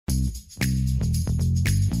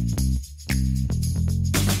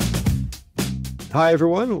Hi,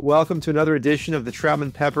 everyone. Welcome to another edition of the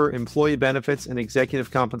Troutman Pepper Employee Benefits and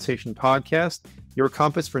Executive Compensation Podcast, your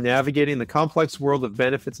compass for navigating the complex world of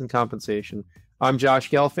benefits and compensation. I'm Josh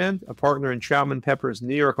Gelfand, a partner in Troutman Pepper's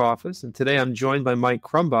New York office, and today I'm joined by Mike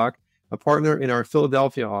Crumbock, a partner in our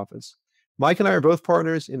Philadelphia office. Mike and I are both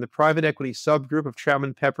partners in the private equity subgroup of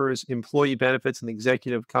Troutman Pepper's Employee Benefits and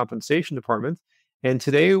Executive Compensation Department, and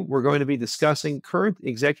today we're going to be discussing current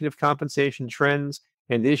executive compensation trends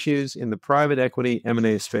and issues in the private equity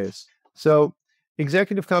M&A space. So,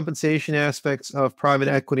 executive compensation aspects of private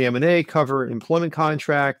equity M&A cover employment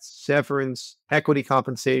contracts, severance, equity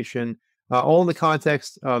compensation, all in the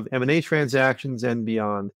context of M&A transactions and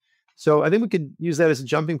beyond. So I think we could use that as a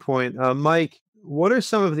jumping point. Mike, what are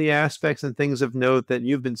some of the aspects and things of note that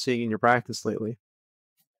you've been seeing in your practice lately?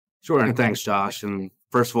 Sure, and thanks, Josh. And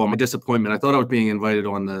first of all, my disappointment, I thought I was being invited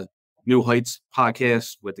on the New Heights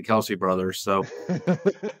podcast with the Kelsey brothers. So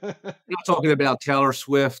not talking about Taylor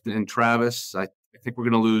Swift and Travis. I think we're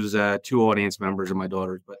going to lose two audience members of my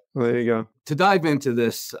daughters. But well, there you go. To dive into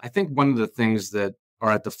this, I think one of the things that are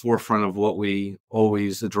at the forefront of what we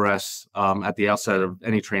always address at the outset of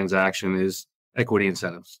any transaction is equity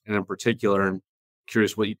incentives. And in particular, I'm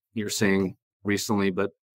curious what you're seeing recently,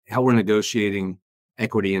 but how we're negotiating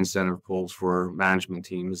equity incentive pools for management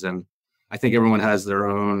teams. And I think everyone has their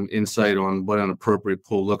own insight on what an appropriate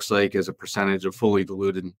pool looks like as a percentage of fully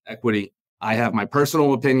diluted equity. I have my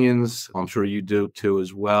personal opinions. I'm sure you do too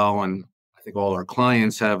as well. And I think all our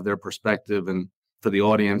clients have their perspective. And for the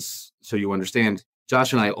audience, so you understand,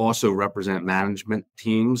 Josh and I also represent management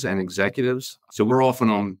teams and executives. So we're often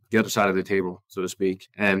on the other side of the table, so to speak.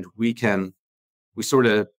 And we sort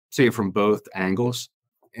of see it from both angles.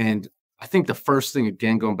 And I think the first thing,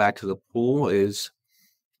 again, going back to the pool, is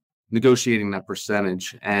negotiating that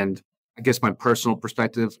percentage. And I guess my personal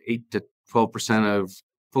perspective, 8 to 12% of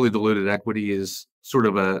fully diluted equity is sort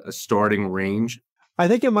of a starting range. I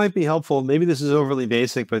think it might be helpful. Maybe this is overly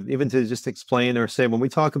basic, but even to just explain or say, when we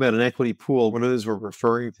talk about an equity pool, what it is we're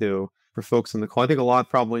referring to for folks in the call. I think a lot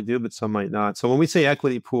probably do, but some might not. So when we say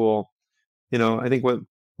equity pool, I think what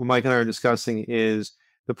Mike and I are discussing is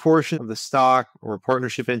the portion of the stock or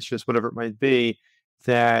partnership interest, whatever it might be,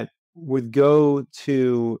 that would go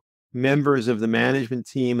to members of the management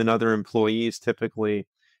team and other employees typically.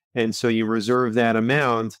 And so you reserve that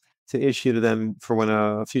amount to issue to them for when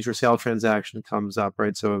a future sale transaction comes up,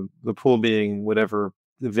 right? So the pool being whatever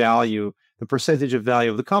the percentage of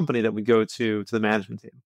value of the company that would go to the management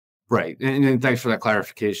team. Right. And thanks for that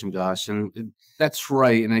clarification, Josh. And that's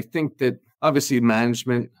right. And I think that obviously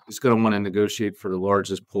management is going to want to negotiate for the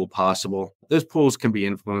largest pool possible. Those pools can be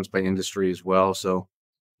influenced by industry as well. So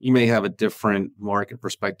you may have a different market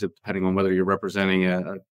perspective depending on whether you're representing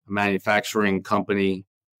a manufacturing company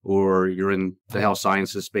or you're in the health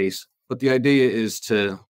sciences space. But the idea is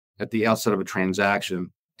to, at the outset of a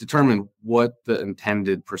transaction, determine what the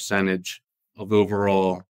intended percentage of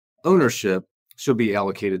overall ownership should be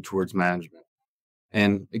allocated towards management.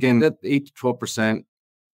 And again, that 8 to 12%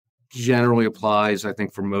 generally applies, I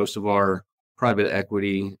think, for most of our private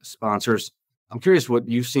equity sponsors. I'm curious what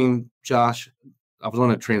you've seen, Josh. I was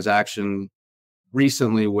on a transaction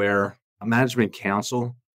recently where a management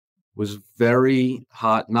council was very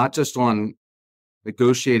hot, not just on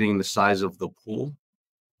negotiating the size of the pool,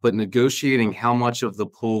 but negotiating how much of the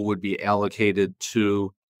pool would be allocated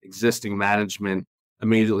to existing management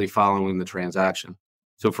immediately following the transaction.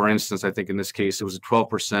 So for instance, I think in this case, it was a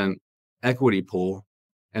 12% equity pool,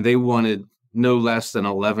 and they wanted no less than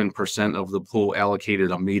 11% of the pool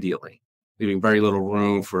allocated immediately, leaving very little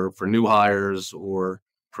room for new hires or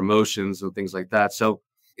promotions and things like that. So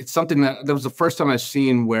it's something that was the first time I've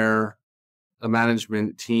seen where a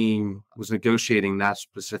management team was negotiating that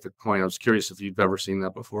specific point. I was curious if you've ever seen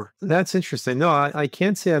that before. That's interesting. No, I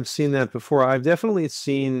can't say I've seen that before. I've definitely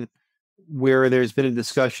seen where there's been a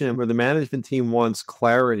discussion where the management team wants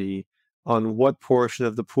clarity on what portion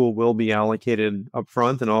of the pool will be allocated up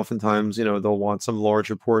front. And oftentimes, they'll want some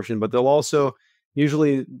larger portion, but they'll also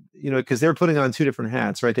usually, because they're putting on two different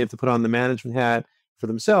hats, right? They have to put on the management hat for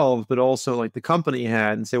themselves, but also like the company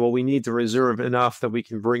hat and say, well, we need to reserve enough that we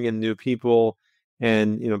can bring in new people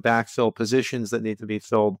and, backfill positions that need to be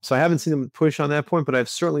filled. So I haven't seen them push on that point, but I've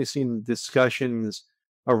certainly seen discussions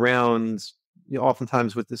around,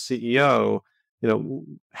 oftentimes with the CEO,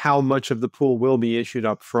 how much of the pool will be issued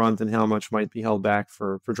up front and how much might be held back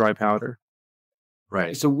for dry powder. Right.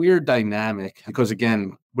 It's a weird dynamic because,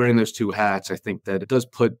 again, wearing those two hats, I think that it does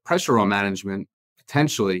put pressure on management,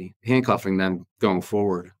 potentially handcuffing them going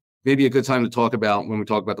forward. Maybe a good time to talk about, when we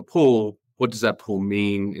talk about the pool, what does that pool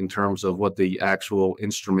mean in terms of what the actual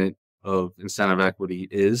instrument of incentive equity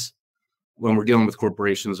is? when we're dealing with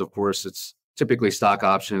corporations, of course, it's typically stock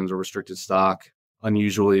options or restricted stock.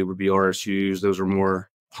 Unusually, it would be RSUs. Those are more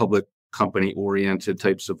public company-oriented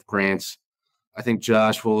types of grants. I think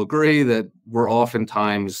Josh will agree that we're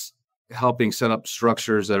oftentimes helping set up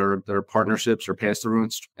structures that are partnerships or pass-through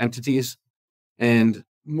entities. And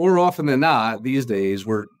more often than not, these days,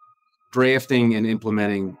 we're drafting and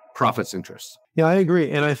implementing profits interests. Yeah, I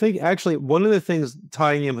agree. And I think actually one of the things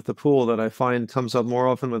tying in with the pool that I find comes up more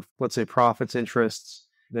often with, let's say, profits interests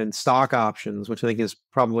than stock options, which I think is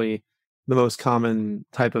probably the most common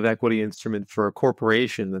type of equity instrument for a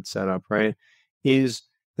corporation that's set up, right? Is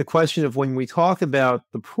the question of when we talk about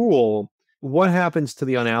the pool, what happens to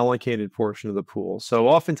the unallocated portion of the pool? So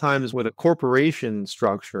oftentimes with a corporation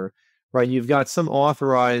structure, right, you've got some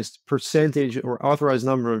authorized percentage or authorized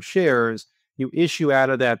number of shares you issue out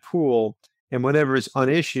of that pool, and whatever is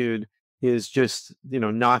unissued is just,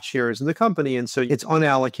 not shares in the company. And so it's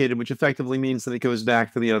unallocated, which effectively means that it goes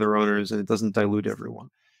back to the other owners and it doesn't dilute everyone.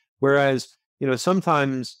 Whereas,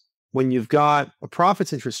 sometimes when you've got a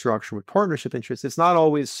profits interest structure with partnership interest, it's not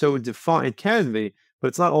always so defined. It can be, but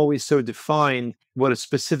it's not always so defined what a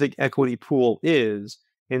specific equity pool is.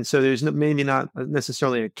 And so there's maybe not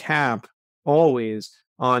necessarily a cap always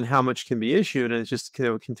on how much can be issued, and it's just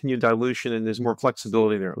continued dilution, and there's more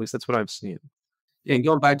flexibility there. At least that's what I've seen. Yeah, and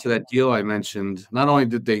going back to that deal I mentioned, not only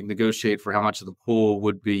did they negotiate for how much of the pool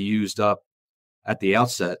would be used up at the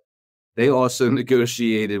outset, they also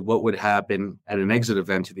negotiated what would happen at an exit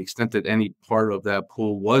event to the extent that any part of that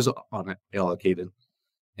pool was unallocated.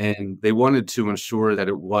 And they wanted to ensure that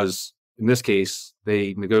it was, in this case,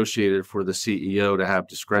 they negotiated for the CEO to have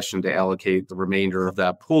discretion to allocate the remainder of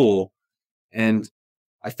that pool. And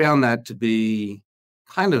I found that to be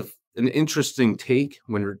kind of an interesting take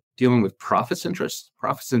when you're dealing with profits interests.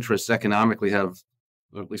 Profits interests economically have,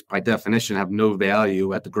 or at least by definition, have no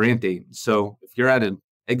value at the grant date. So if you're at an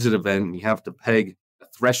exit event and you have to peg a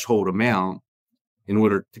threshold amount in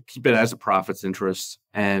order to keep it as a profits interest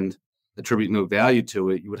and attribute no value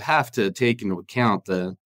to it, you would have to take into account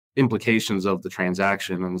the implications of the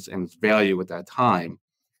transaction and its value at that time.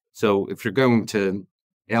 So if you're going to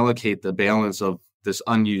allocate the balance of this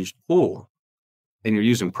unused pool and you're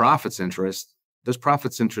using profits interest, those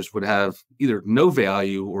profits interest would have either no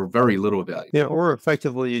value or very little value. Yeah, or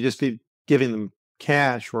effectively you just be giving them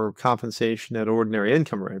cash or compensation at ordinary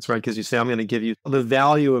income rates, right? Because you say, I'm going to give you the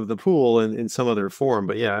value of the pool in some other form.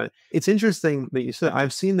 But yeah, it's interesting that you said,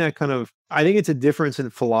 I've seen that I think it's a difference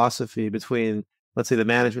in philosophy between, let's say, the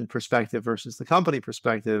management perspective versus the company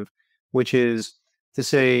perspective, which is to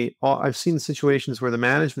say, I've seen situations where the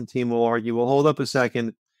management team will argue, well, hold up a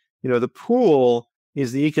second, the pool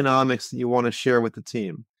is the economics that you want to share with the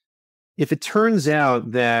team. If it turns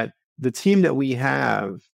out that the team that we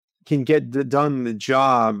have can get done the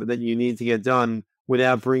job that you need to get done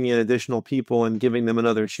without bringing in additional people and giving them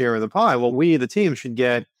another share of the pie, well, we, the team, should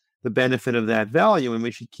get the benefit of that value, and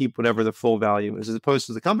we should keep whatever the full value is, as opposed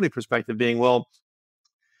to the company perspective being, well,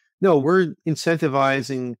 no, we're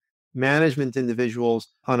incentivizing management individuals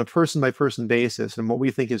on a person-by-person basis and what we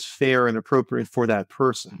think is fair and appropriate for that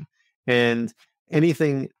person. And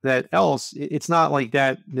anything that else, it's not like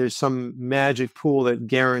that there's some magic pool that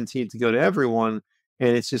guaranteed to go to everyone.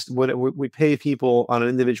 And it's just what we pay people on an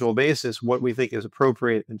individual basis, what we think is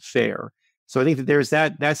appropriate and fair. So I think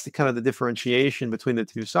that that's the kind of the differentiation between the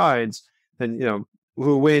two sides. And,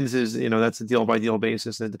 who wins is, that's a deal by deal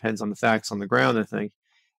basis, and it depends on the facts on the ground, I think.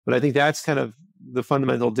 But I think that's kind of the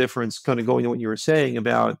fundamental difference, kind of going to what you were saying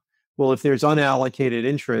about, well, if there's unallocated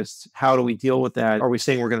interests, how do we deal with that? Are we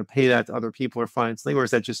saying we're going to pay that to other people or find something, or is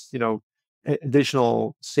that just,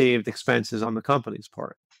 additional saved expenses on the company's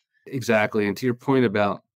part? Exactly. And to your point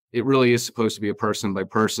about, it really is supposed to be a person by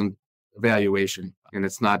person evaluation. And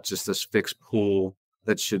it's not just this fixed pool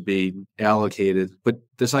that should be allocated. But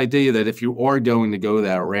this idea that if you are going to go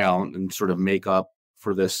that route and sort of make up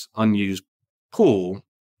for this unused pool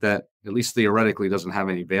that at least theoretically doesn't have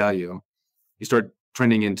any value, you start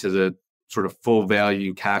trending into the sort of full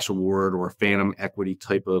value cash award or phantom equity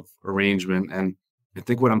type of arrangement. And I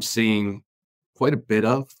think what I'm seeing quite a bit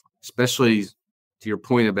of, especially to your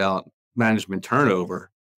point about management turnover,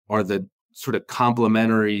 are the sort of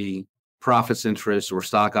complementary profits interest or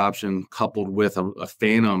stock option coupled with a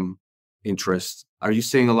phantom interest. Are you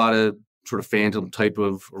seeing a lot of sort of phantom type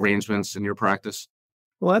of arrangements in your practice?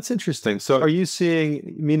 Well, that's interesting. So are you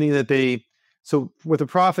seeing, meaning that so with the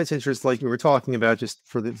profits interest, like we were talking about, just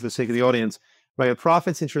for the sake of the audience, right? A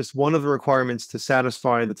profits interest, one of the requirements to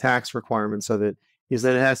satisfy the tax requirements of it is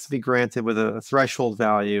that it has to be granted with a threshold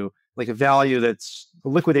value, like a value that's a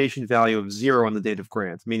liquidation value of 0 on the date of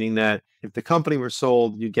grant, meaning that if the company were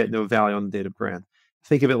sold, you get no value on the date of grant.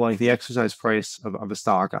 Think of it like the exercise price of a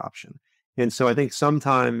stock option. And so I think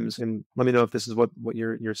sometimes, and let me know if this is what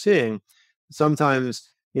you're seeing, sometimes,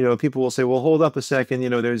 people will say, well, hold up a second,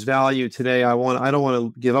 there's value today. I don't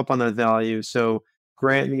want to give up on that value. So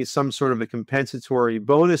grant me some sort of a compensatory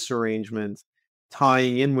bonus arrangement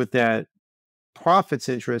tying in with that profits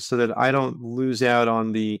interest so that I don't lose out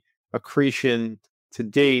on the accretion to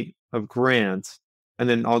date of grant. And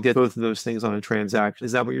then I'll get both of those things on a transaction.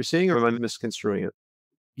 Is that what you're seeing, or am I misconstruing it?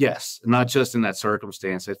 Yes, not just in that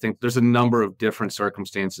circumstance. I think there's a number of different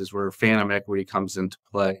circumstances where phantom equity comes into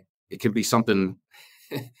play. It could be something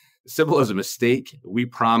simple as a mistake. We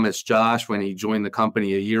promised Josh when he joined the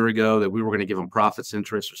company a year ago that we were going to give him profits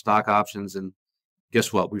interest or stock options. And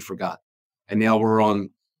guess what? We forgot. And now we're on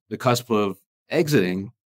the cusp of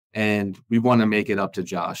exiting, and we want to make it up to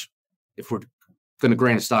Josh. If we're going to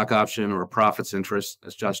grant a stock option or a profits interest,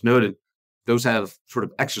 as Josh noted, those have sort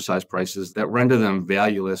of exercise prices that render them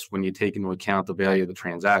valueless when you take into account the value of the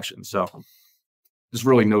transaction. So there's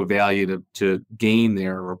really no value to gain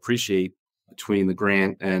there or appreciate between the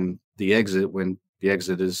grant and the exit when the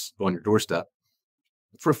exit is on your doorstep.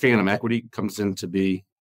 For phantom equity, it comes in to be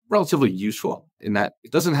relatively useful in that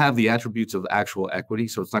it doesn't have the attributes of actual equity.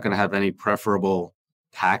 So it's not going to have any preferable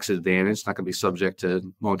tax advantage. It's not going to be subject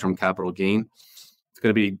to long-term capital gain. It's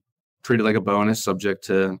going to be treated like a bonus, subject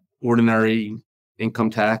to ordinary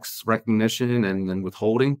income tax recognition and then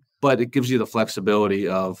withholding, but it gives you the flexibility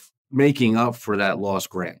of making up for that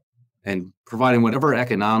lost grant and providing whatever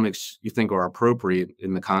economics you think are appropriate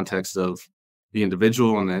in the context of the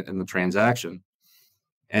individual and the transaction.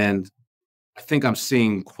 And I think I'm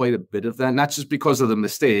seeing quite a bit of that, not just because of the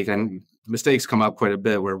mistake, and mistakes come up quite a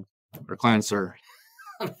bit where our clients are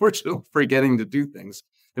unfortunately forgetting to do things.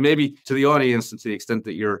 And maybe to the audience, and to the extent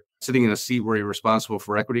that you're sitting in a seat where you're responsible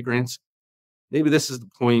for equity grants, maybe this is the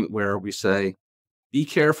point where we say, be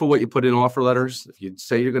careful what you put in offer letters. If you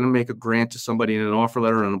say you're going to make a grant to somebody in an offer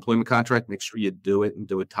letter or an employment contract, make sure you do it and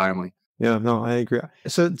do it timely. Yeah, no, I agree.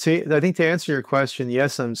 So I think to answer your question,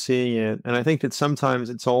 yes, I'm seeing it. And I think that sometimes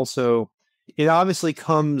it obviously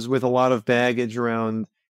comes with a lot of baggage around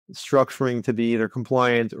structuring to be either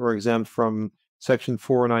compliant or exempt from Section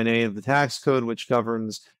 409A of the tax code, which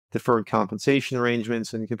governs deferred compensation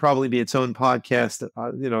arrangements, and it could probably be its own podcast,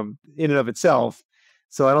 in and of itself.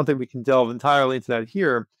 So I don't think we can delve entirely into that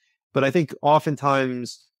here. But I think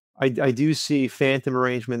oftentimes I do see phantom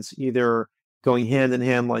arrangements either going hand in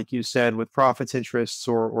hand, like you said, with profits interests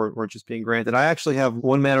or just being granted. I actually have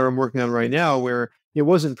one matter I'm working on right now where it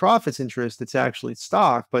wasn't profits interest, it's actually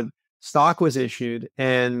stock, but stock was issued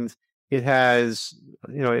and it has,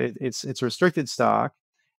 it's restricted stock,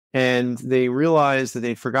 and they realized that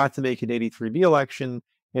they forgot to make an 83B election.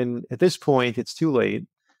 And at this point, it's too late.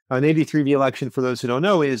 An 83B election, for those who don't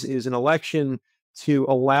know, is an election to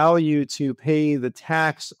allow you to pay the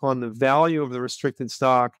tax on the value of the restricted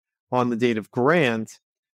stock on the date of grant,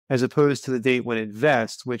 as opposed to the date when it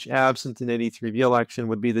vests, which, absent an 83B election,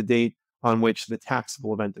 would be the date on which the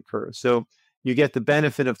taxable event occurs. So you get the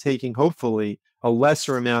benefit of taking, hopefully, a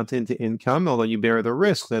lesser amount into income, although you bear the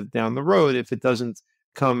risk that down the road, if it doesn't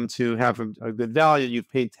come to have a good value, you've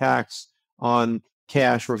paid tax on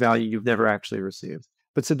cash or value you've never actually received.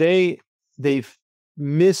 But today, they've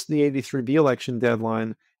missed the 83B election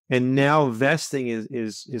deadline, and now vesting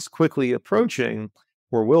is quickly approaching,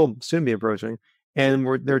 or will soon be approaching,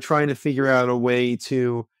 and they're trying to figure out a way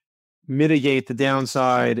to mitigate the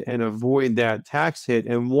downside and avoid that tax hit.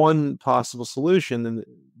 And one possible solution, and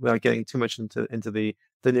without getting too much into the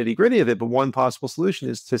nitty gritty of it, but one possible solution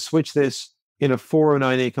is to switch this in a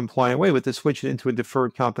 409A compliant way, to switch it into a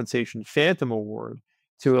deferred compensation phantom award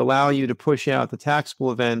to allow you to push out the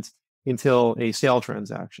taxable event until a sale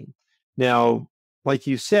transaction. Now, like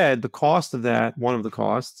you said, the cost of that, one of the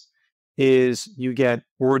costs, is you get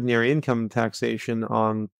ordinary income taxation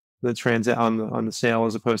on the on the sale,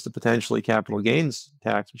 as opposed to potentially capital gains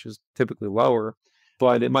tax, which is typically lower.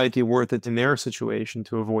 But it might be worth it in their situation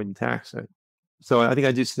to avoid the tax hit. So I think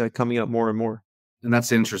I do see that coming up more and more. And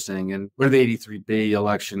that's interesting. And where the 83B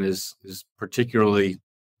election is particularly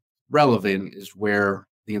relevant is where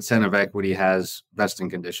the incentive equity has vesting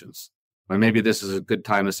conditions. And maybe this is a good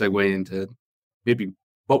time to segue into maybe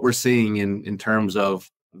what we're seeing in terms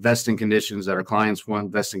of vesting conditions that our clients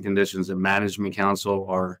want, vesting conditions that management counsel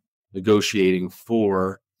are negotiating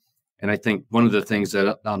for. And I think one of the things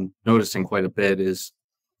that I'm noticing quite a bit is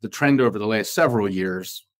the trend over the last several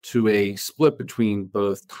years to a split between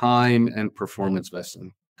both time and performance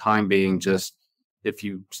vesting. Time being just if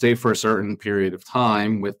you stay for a certain period of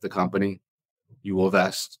time with the company, you will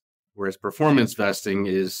vest. Whereas performance vesting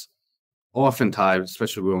is oftentimes,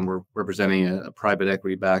 especially when we're representing a private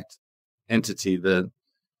equity-backed entity, that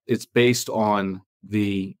it's based on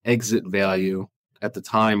the exit value at the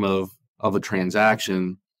time of a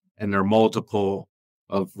transaction and their multiple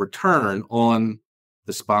of return on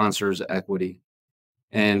the sponsor's equity.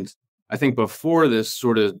 And I think before this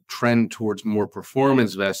sort of trend towards more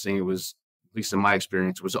performance vesting, it was, at least in my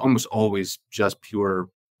experience, it was almost always just pure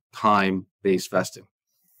time-based vesting.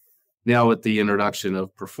 Now with the introduction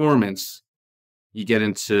of performance, you get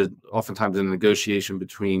into oftentimes a negotiation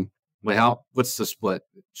between, well, what's the split?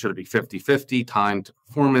 Should it be 50-50 time to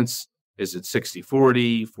performance? Is it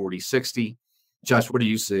 60-40, 40-60? Josh, what are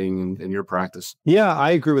you seeing in your practice? Yeah, I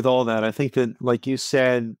agree with all that. I think that, like you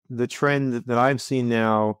said, the trend that I've seen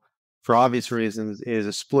now, for obvious reasons, is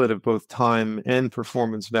a split of both time and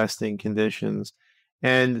performance vesting conditions.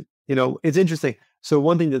 And, it's interesting. So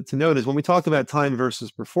one thing to note is when we talk about time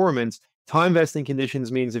versus performance, time vesting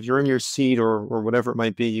conditions means if you're in your seat or whatever it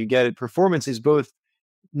might be, you get it. Performance is both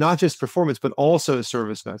not just performance, but also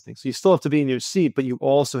service vesting. So you still have to be in your seat, but you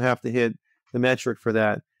also have to hit the metric for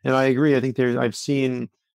that. And I agree. I think I've seen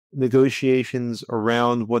negotiations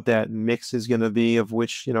around what that mix is going to be, of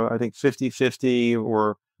which, I think 50-50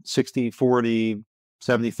 or 60-40,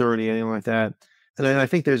 70-30, anything like that. And then I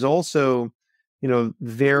think there's also,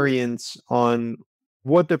 variance on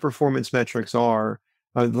what the performance metrics are.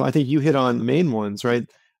 I think you hit on the main ones, right?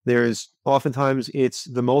 There's oftentimes it's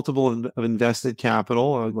the multiple of invested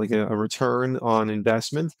capital, like a return on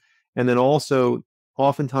investment. And then also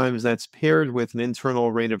oftentimes that's paired with an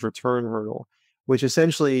internal rate of return hurdle, which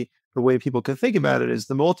essentially the way people can think about it is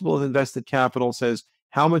the multiple of invested capital says,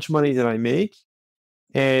 how much money did I make?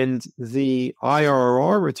 And the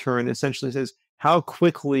IRR return essentially says, how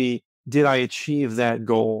quickly did I achieve that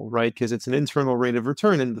goal, right? Because it's an internal rate of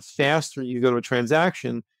return. And the faster you go to a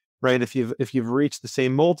transaction, right, if you've reached the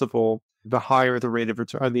same multiple, the higher the rate of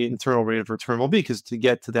return, the internal rate of return will be, because to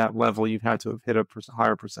get to that level, you've had to have hit a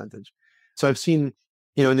higher percentage. So I've seen,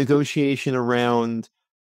 negotiation around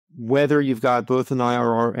whether you've got both an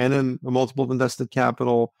IRR and a multiple of invested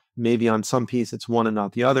capital. Maybe on some piece it's one and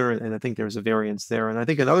not the other. And I think there's a variance there. And I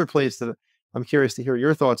think another place that I'm curious to hear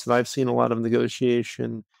your thoughts, that I've seen a lot of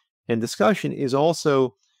negotiation and discussion, is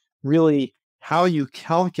also really how you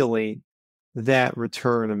calculate that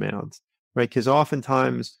return amount, right? Because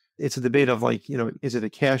oftentimes it's a debate of like, is it a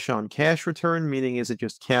cash on cash return, meaning is it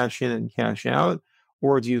just cash in and cash out?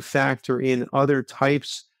 Or do you factor in other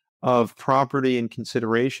types of property and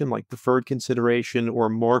consideration, like deferred consideration or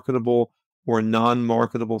marketable or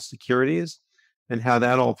non-marketable securities, and how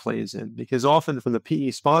that all plays in? Because often from the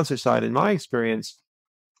PE sponsor side, in my experience,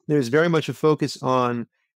 there's very much a focus on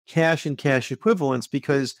cash and cash equivalents,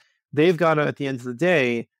 because they've got to, at the end of the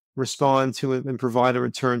day, respond to it and provide a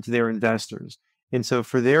return to their investors. And so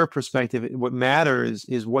for their perspective, what matters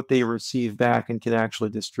is what they receive back and can actually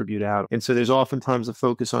distribute out. And so there's oftentimes a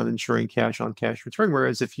focus on ensuring cash on cash return.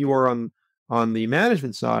 Whereas if you are on the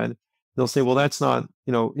management side, they'll say, well, that's not,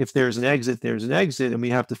 if there's an exit, there's an exit. And we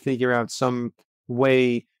have to figure out some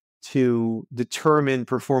way to determine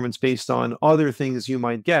performance based on other things you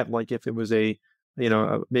might get. Like if it was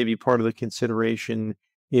maybe part of the consideration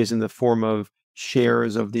is in the form of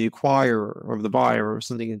shares of the acquirer or of the buyer or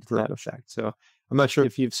something to that effect. So I'm not sure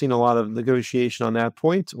if you've seen a lot of negotiation on that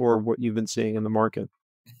point or what you've been seeing in the market.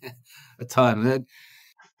 A ton.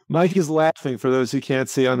 Mike is laughing for those who can't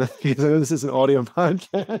see on that, because this is an audio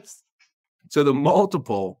podcast. So the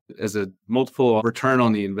multiple as a multiple return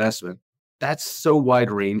on the investment, that's so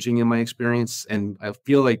wide ranging in my experience. And I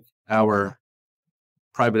feel like our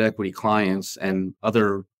private equity clients and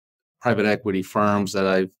other private equity firms that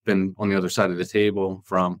I've been on the other side of the table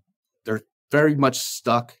from, they're very much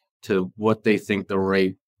stuck to what they think the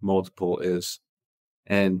right multiple is.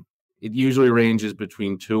 And it usually ranges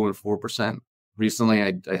between 2 and 4%. Recently,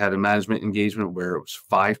 I had a management engagement where it was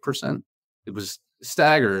 5%. It was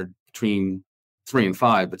staggered between 3 and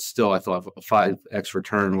 5, but still I thought a 5x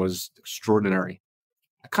return was extraordinary.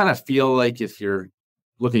 I kind of feel like if you're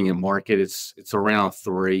looking at market, it's around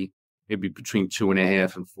 3, maybe between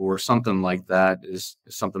 2.5 and 4, something like that is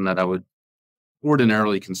something that I would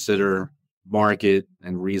ordinarily consider market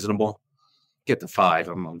and reasonable. Get to 5,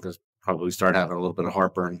 I'm going to probably start having a little bit of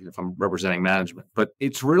heartburn if I'm representing management. But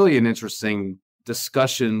it's really an interesting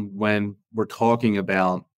discussion when we're talking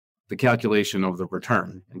about the calculation of the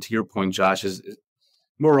return. And to your point, Josh, is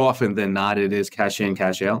more often than not, it is cash in,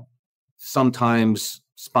 cash out. Sometimes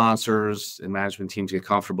sponsors and management teams get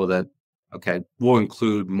comfortable that, okay, we'll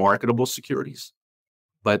include marketable securities,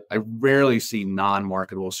 but I rarely see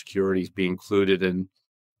non-marketable securities be included in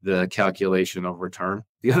the calculation of return.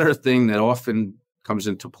 The other thing that often comes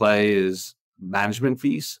into play is management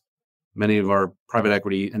fees. Many of our private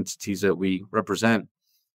equity entities that we represent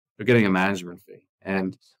are getting a management fee.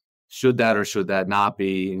 And should that or should that not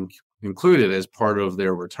be included as part of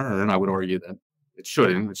their return? I would argue that it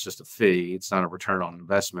shouldn't. It's just a fee. It's not a return on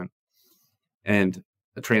investment. And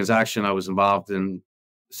a transaction I was involved in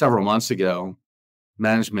several months ago,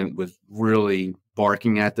 management was really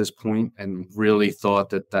barking at this point and really thought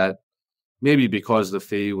that maybe because the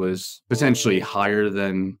fee was potentially higher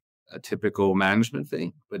than a typical management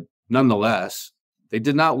fee, but nonetheless, they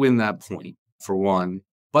did not win that point, for one.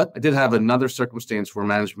 But I did have another circumstance where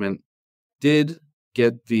management did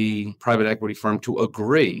get the private equity firm to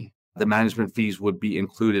agree the management fees would be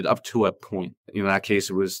included up to a point. In that case,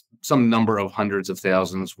 it was some number of hundreds of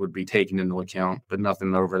thousands would be taken into account, but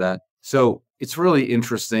nothing over that. So it's really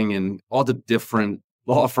interesting, and all the different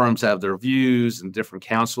law firms have their views and different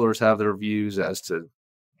counselors have their views as to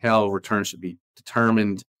how returns should be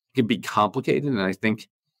determined. It can be complicated. And I think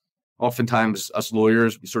oftentimes us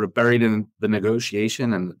lawyers, we sort of buried in the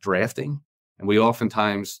negotiation and the drafting. And we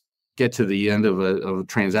oftentimes get to the end of a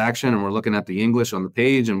transaction and we're looking at the English on the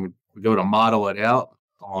page and we go to model it out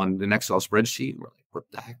on an Excel spreadsheet. We're like, what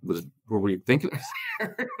the heck were we thinking?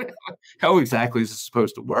 How exactly is this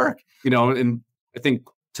supposed to work? And I think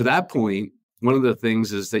to that point, one of the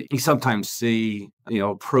things is that you sometimes see,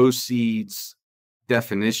 proceeds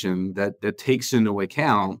definition that takes into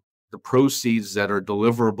account the proceeds that are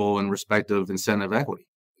deliverable in respect of incentive equity.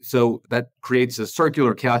 So that creates a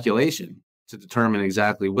circular calculation to determine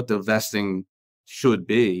exactly what the vesting should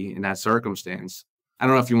be in that circumstance. I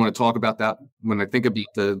don't know if you want to talk about that when I think about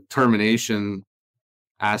the termination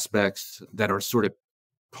aspects that are sort of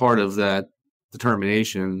part of that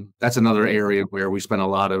determination. That's another area where we spend a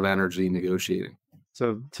lot of energy negotiating.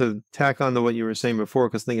 So to tack on to what you were saying before,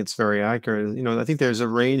 because I think it's very accurate, I think there's a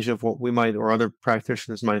range of what we might or other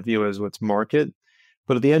practitioners might view as what's market.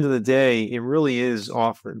 But at the end of the day, it really is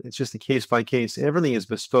offered. It's just a case by case. Everything is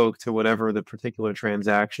bespoke to whatever the particular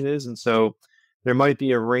transaction is. And so there might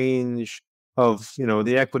be a range of,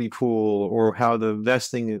 the equity pool or how the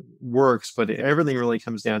vesting works, but everything really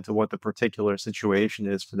comes down to what the particular situation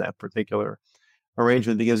is for that particular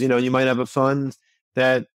arrangement. Because, you might have a fund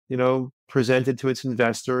that, presented to its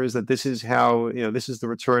investors that this is how, this is the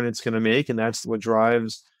return it's going to make. And that's what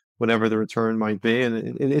drives whatever the return might be.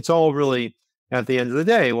 And it's all really, at the end of the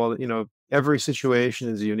day, well, every situation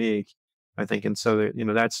is unique, I think. And so,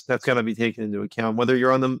 that's got to be taken into account, whether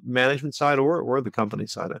you're on the management side or the company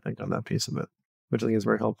side, I think, on that piece of it, which I think is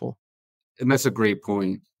very helpful. And that's a great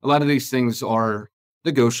point. A lot of these things are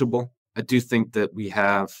negotiable. I do think that we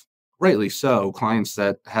have, rightly so, clients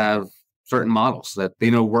that have certain models that they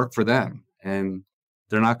know work for them, and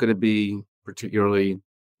they're not going to be particularly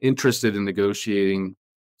interested in negotiating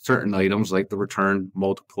certain items like the return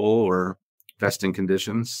multiple or vesting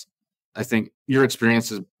conditions. I think your experience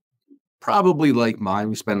is probably like mine.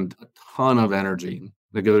 We spend a ton of energy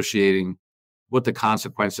negotiating what the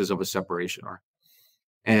consequences of a separation are.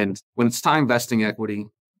 And when it's time vesting equity,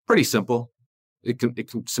 pretty simple. It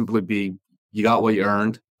can simply be you got what you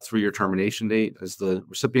earned through your termination date as the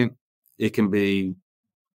recipient. It can be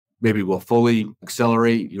maybe we'll fully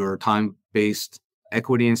accelerate your time-based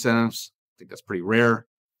equity incentives. I think that's pretty rare.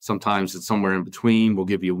 Sometimes it's somewhere in between. We'll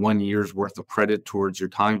give you 1 year's worth of credit towards your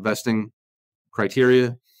time vesting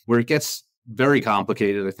criteria. Where it gets very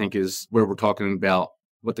complicated, I think, is where we're talking about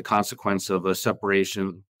what the consequence of a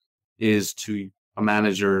separation is to a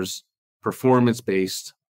manager's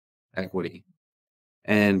performance-based equity.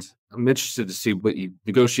 And I'm interested to see what you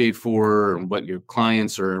negotiate for and what your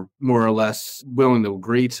clients are more or less willing to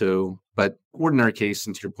agree to. But ordinary case,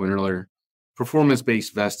 and to your point earlier,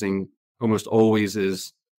 performance-based vesting almost always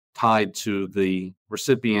is tied to the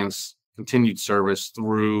recipient's continued service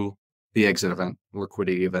through the exit event,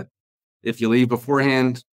 liquidity event. If you leave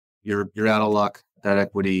beforehand, you're out of luck. That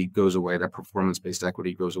equity goes away. That performance-based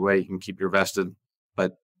equity goes away. You can keep your vested,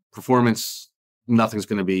 but performance, nothing's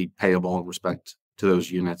going to be payable in respect to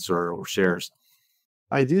those units or shares.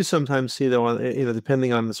 I do sometimes see, though,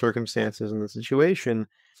 depending on the circumstances and the situation,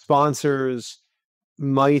 sponsors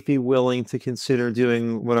might be willing to consider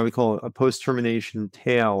doing what I would call a post-termination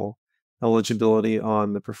tail eligibility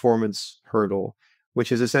on the performance hurdle,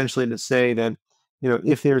 which is essentially to say that,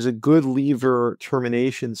 if there's a good lever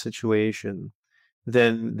termination situation,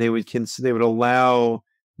 then they would allow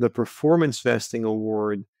the performance vesting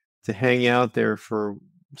award to hang out there for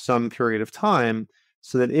some period of time,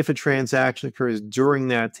 so that if a transaction occurs during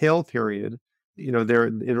that tail period,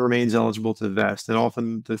 it remains eligible to vest. And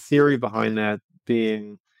often the theory behind that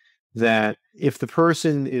being that if the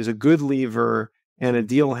person is a good leaver and a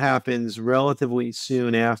deal happens relatively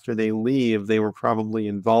soon after they leave, they were probably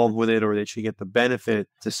involved with it, or they should get the benefit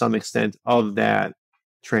to some extent of that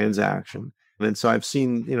transaction. And so I've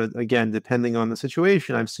seen, again, depending on the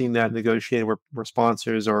situation, I've seen that negotiated where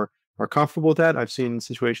sponsors are comfortable with that. I've seen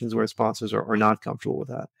situations where sponsors are not comfortable with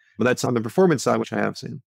that. But that's on the performance side, which I have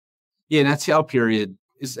seen. Yeah, and that sale period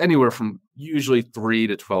is anywhere from usually 3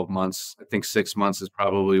 to 12 months. I think 6 months is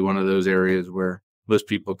probably one of those areas where most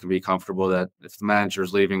people can be comfortable that if the manager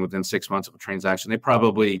is leaving within 6 months of a transaction, they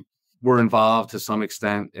probably were involved to some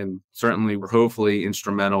extent and certainly were hopefully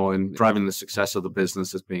instrumental in driving the success of the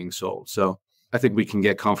business that's being sold. So I think we can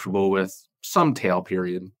get comfortable with some tail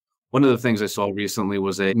period. One of the things I saw recently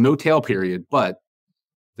was a no tail period, but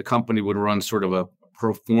the company would run sort of a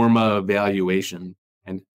pro forma evaluation.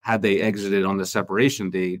 And had they exited on the separation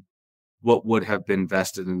date, what would have been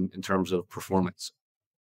vested in terms of performance,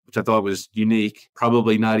 which I thought was unique,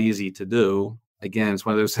 probably not easy to do. Again, it's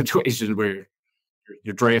one of those situations where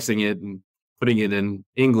you're drafting it and putting it in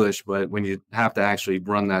English, but when you have to actually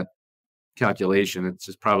run that calculation, it's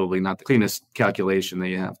just probably not the cleanest calculation that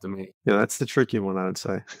you have to make. Yeah, that's the tricky one, I would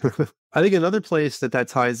say. I think another place that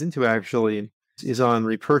ties into actually is on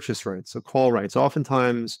repurchase rights, so call rights.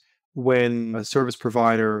 Oftentimes, when a service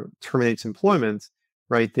provider terminates employment,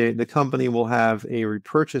 right, the company will have a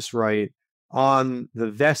repurchase right on the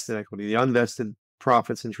vested equity, the unvested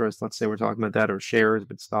profits interest. Let's say we're talking about that, or shares,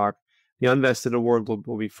 but stock. The unvested award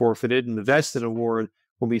will be forfeited, and the vested award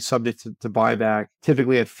will be subject to buyback,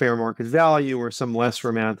 typically at fair market value or some lesser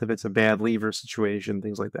amount if it's a bad leaver situation,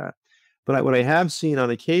 things like that. But what I have seen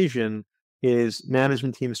on occasion is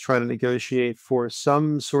management teams try to negotiate for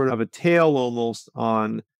some sort of a tail almost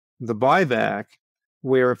on the buyback,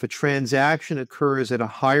 where if a transaction occurs at a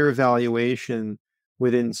higher valuation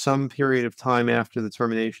within some period of time after the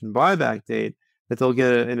termination buyback date, that they'll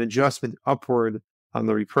get an adjustment upward on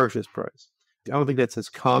the repurchase price. I don't think that's as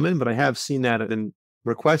common, but I have seen that and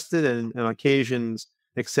requested and on occasions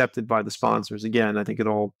accepted by the sponsors. Again, I think it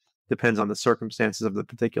all depends on the circumstances of the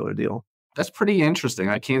particular deal. That's pretty interesting.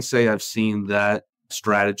 I can't say I've seen that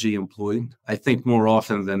strategy employed. I think more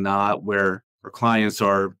often than not, where our clients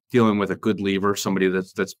are dealing with a good leaver, somebody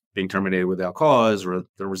that's being terminated without cause, or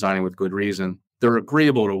they're resigning with good reason, they're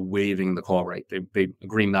agreeable to waiving the call right. They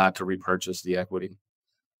agree not to repurchase the equity.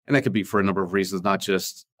 And that could be for a number of reasons, not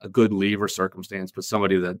just a good leaver circumstance, but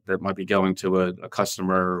somebody that might be going to a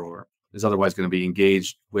customer or is otherwise going to be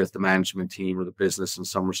engaged with the management team or the business in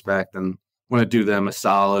some respect, and want to do them a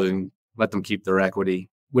solid and let them keep their equity.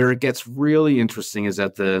 Where it gets really interesting is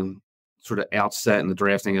at the sort of outset in the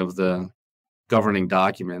drafting of the governing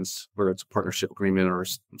documents, whether it's a partnership agreement or a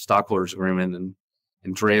stockholders agreement,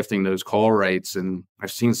 and drafting those call rights. And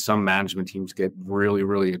I've seen some management teams get really,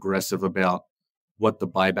 really aggressive about what the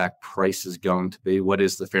buyback price is going to be. What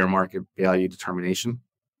is the fair market value determination?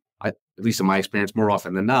 At least in my experience, more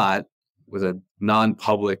often than not, with a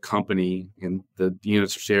non-public company and the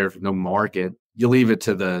units are shared with no market, you leave it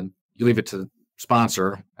to the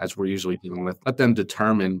sponsor, as we're usually dealing with. Let them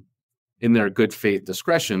determine in their good faith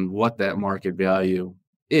discretion what that market value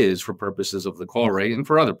is for purposes of the call rate and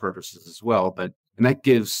for other purposes as well. And that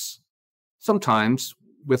gives sometimes,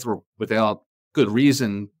 without good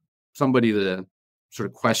reason, somebody to sort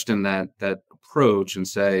of question that approach and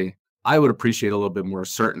say, I would appreciate a little bit more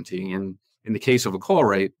certainty. And in the case of a call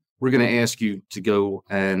rate, we're going to ask you to go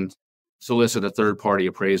and solicit a third-party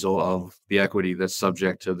appraisal of the equity that's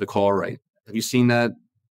subject to the call rate. Have you seen that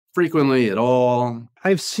frequently at all?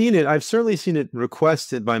 I've seen it. I've certainly seen it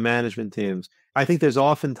requested by management teams. I think there's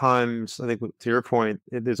oftentimes, to your point,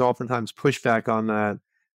 there's oftentimes pushback on that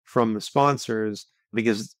from the sponsors,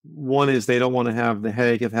 because one is they don't want to have the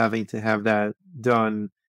headache of having to have that done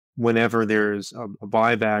whenever there's a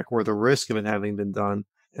buyback or the risk of it having been done.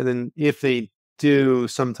 And then if they do,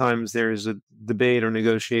 sometimes there's a debate or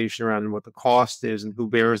negotiation around what the cost is and who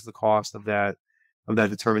bears the cost of that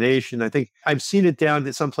determination. I think I've seen it down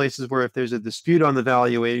to some places where if there's a dispute on the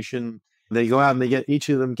valuation, they go out and each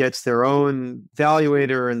of them gets their own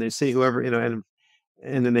valuator, and they see whoever, and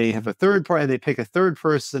then they have a third party, and they pick a third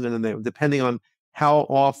person, and then depending on how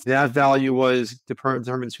off that value was,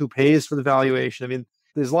 determines who pays for the valuation. I mean,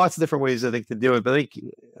 there's lots of different ways I think to do it, but I think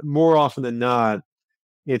more often than not,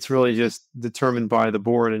 it's really just determined by the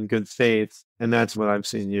board in good faith, and that's what I've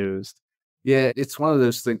seen used. Yeah, it's one of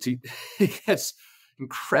those things. It gets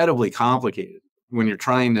incredibly complicated when you're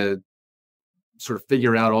trying to sort of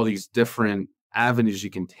figure out all these different avenues you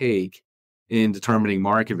can take in determining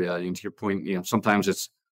market value. And to your point, sometimes it's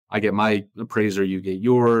I get my appraiser, you get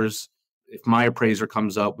yours. if my appraiser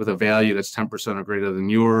comes up with a value that's 10% or greater than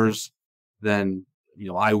yours, then,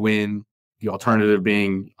 I win. The alternative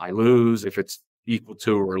being I lose if it's equal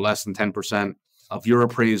to or less than 10% of your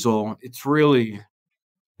appraisal. It's really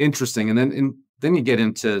interesting. And then you get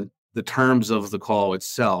into the terms of the call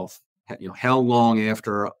itself. How long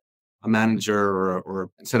after a manager or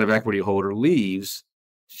a set of equity holder leaves,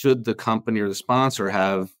 should the company or the sponsor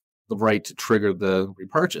have the right to trigger the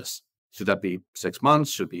repurchase? Should that be 6 months?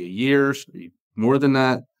 Should it be a year? Should it be more than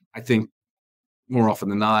that? I think more often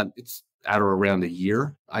than not, it's at or around a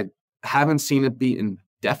year. I haven't seen it be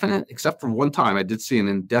indefinite, except for one time. I did see an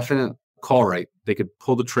indefinite call right. They could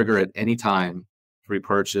pull the trigger at any time to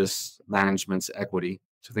repurchase management's equity,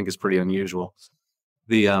 which I think is pretty unusual.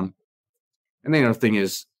 And the other thing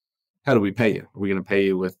is, how do we pay you? Are we going to pay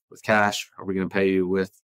you with cash? Are we going to pay you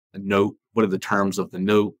with a note? What are the terms of the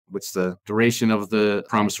note? What's the duration of the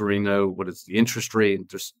promissory note? What is the interest rate?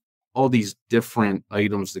 There's all these different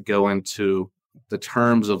items that go into the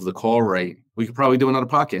terms of the call rate. We could probably do another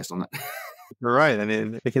podcast on that. You're right. I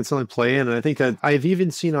mean, it can certainly play in. And I think that I've even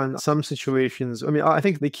seen on some situations, I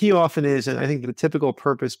think the key often is, and I think the typical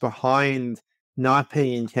purpose behind not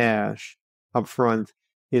paying cash upfront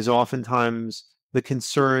is oftentimes the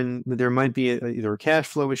concern that there might be either a cash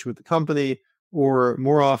flow issue with the company, or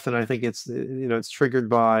more often, I think it's triggered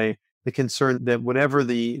by the concern that whatever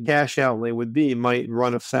the cash outlay would be might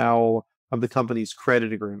run afoul of the company's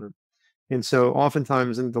credit agreement. And so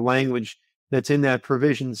oftentimes in the language that's in that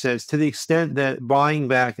provision says, to the extent that buying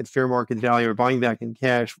back at fair market value or buying back in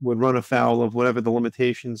cash would run afoul of whatever the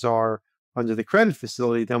limitations are under the credit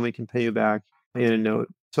facility, then we can pay you back in a note.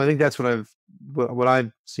 So I think that's what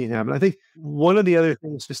I've seen happen. I think one of the other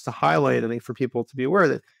things just to highlight, I think for people to be aware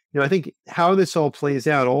that, I think how this all plays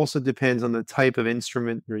out also depends on the type of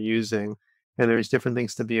instrument you're using. And there's different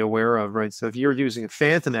things to be aware of, right? So if you're using a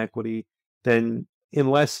phantom equity, then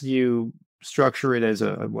unless you structure it as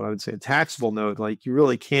what I would say a taxable note, like you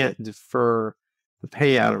really can't defer the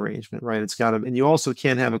payout arrangement, right? And you also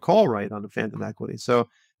can't have a call right on the phantom equity. So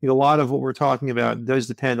a lot of what we're talking about does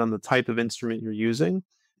depend on the type of instrument you're using,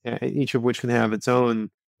 each of which can have its own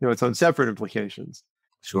separate implications.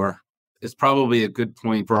 Sure. It's probably a good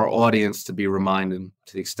point for our audience to be reminded,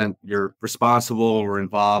 to the extent you're responsible or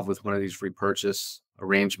involved with one of these repurchase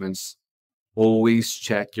arrangements, always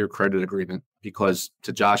check your credit agreement, because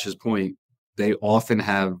to Josh's point, they often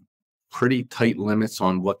have pretty tight limits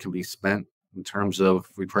on what can be spent in terms of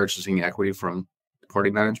repurchasing equity from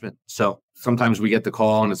party management. So sometimes we get the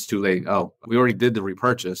call and it's too late. Oh, we already did the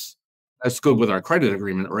repurchase. That's good with our credit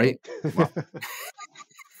agreement, right? Well,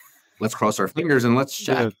 let's cross our fingers and let's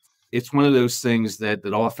check. Yeah. It's one of those things that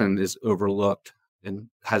often is overlooked and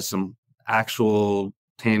has some actual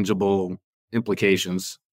tangible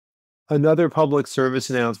implications. Another public service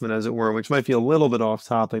announcement, as it were, which might be a little bit off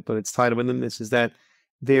topic, but it's tied within this, is that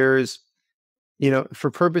there's, for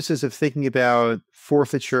purposes of thinking about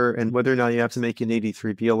forfeiture and whether or not you have to make an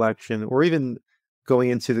 83B election, or even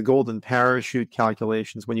going into the golden parachute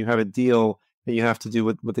calculations when you have a deal and you have to do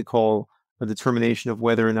what they call a determination of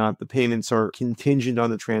whether or not the payments are contingent on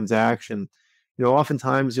the transaction.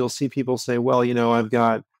 Oftentimes you'll see people say, well, I've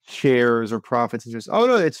got shares or profits interest. Oh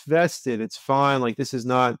no, it's vested. It's fine. Like this is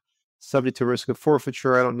not subject to risk of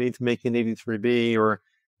forfeiture. I don't need to make an 83B, or,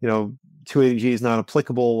 280G is not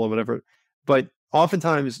applicable or whatever. But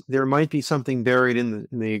oftentimes there might be something buried in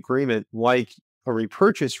the agreement, like a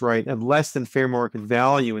repurchase right of less than fair market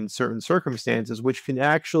value in certain circumstances, which can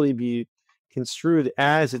actually be construed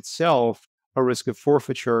as itself a risk of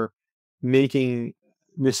forfeiture,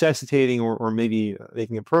 necessitating or maybe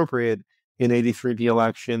making appropriate an 83B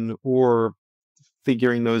election or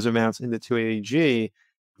figuring those amounts into 280G,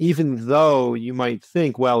 even though you might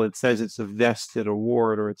think, well, it says it's a vested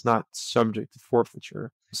award or it's not subject to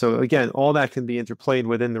forfeiture. So again, all that can be interplayed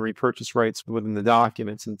within the repurchase rights within the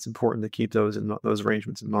documents, and it's important to keep those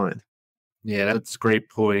arrangements in mind. Yeah, that's a great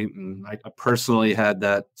point. And I personally had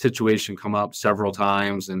that situation come up several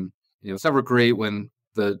times, and it's never great when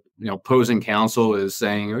the opposing counsel is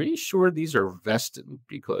saying, "Are you sure these are vested?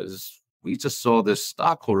 Because we just saw this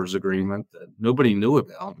stockholders agreement that nobody knew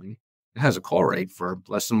about. And it has a call rate for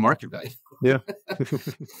less than market value." Yeah.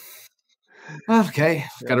 Okay,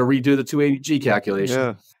 got to redo the 280G calculation.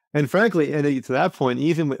 Yeah. And frankly, and to that point,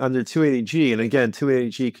 even under 280G, and again,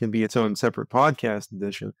 280G can be its own separate podcast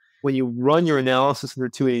edition. When you run your analysis under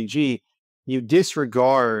 280G, you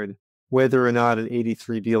disregard whether or not an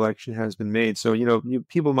 83B election has been made. So,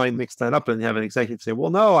 people might mix that up and have an executive say,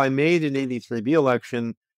 well, no, I made an 83B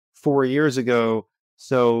election 4 years ago,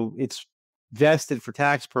 so it's vested for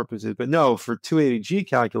tax purposes. But no, for 280G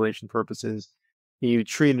calculation purposes, you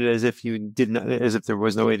treat it as if as if there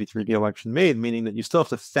was no 83B election made, meaning that you still have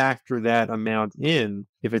to factor that amount in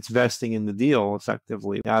if it's vesting in the deal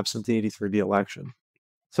effectively, absent the 83B election.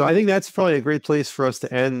 So I think that's probably a great place for us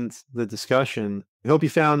to end the discussion. I hope you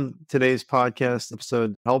found today's podcast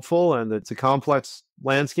episode helpful, and it's a complex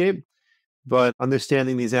landscape, but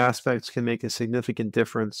understanding these aspects can make a significant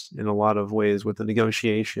difference in a lot of ways with the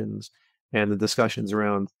negotiations and the discussions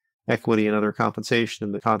around equity and other compensation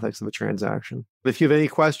in the context of a transaction. If you have any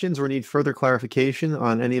questions or need further clarification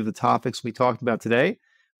on any of the topics we talked about today,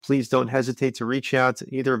 please don't hesitate to reach out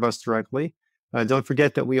to either of us directly. Don't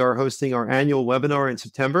forget that we are hosting our annual webinar in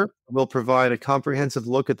September. We'll provide a comprehensive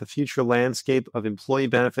look at the future landscape of employee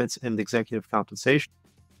benefits and executive compensation.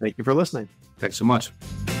 Thank you for listening. Thanks so much.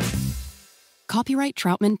 Copyright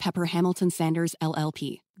Troutman, Pepper, Hamilton, Sanders,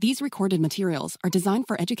 LLP. These recorded materials are designed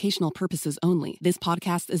for educational purposes only. This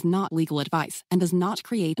podcast is not legal advice and does not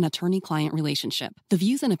create an attorney-client relationship. The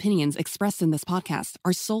views and opinions expressed in this podcast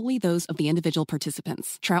are solely those of the individual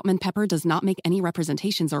participants. Troutman Pepper does not make any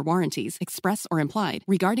representations or warranties, express or implied,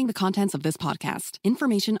 regarding the contents of this podcast.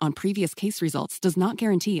 Information on previous case results does not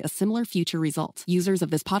guarantee a similar future result. Users of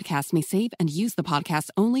this podcast may save and use the podcast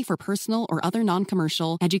only for personal or other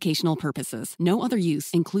non-commercial educational purposes. No other use,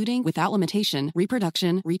 including, without limitation,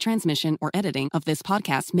 reproduction, retransmission, or editing of this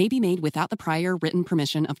podcast may be made without the prior written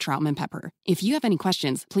permission of Troutman Pepper. If you have any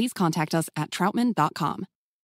questions, please contact us at troutman.com.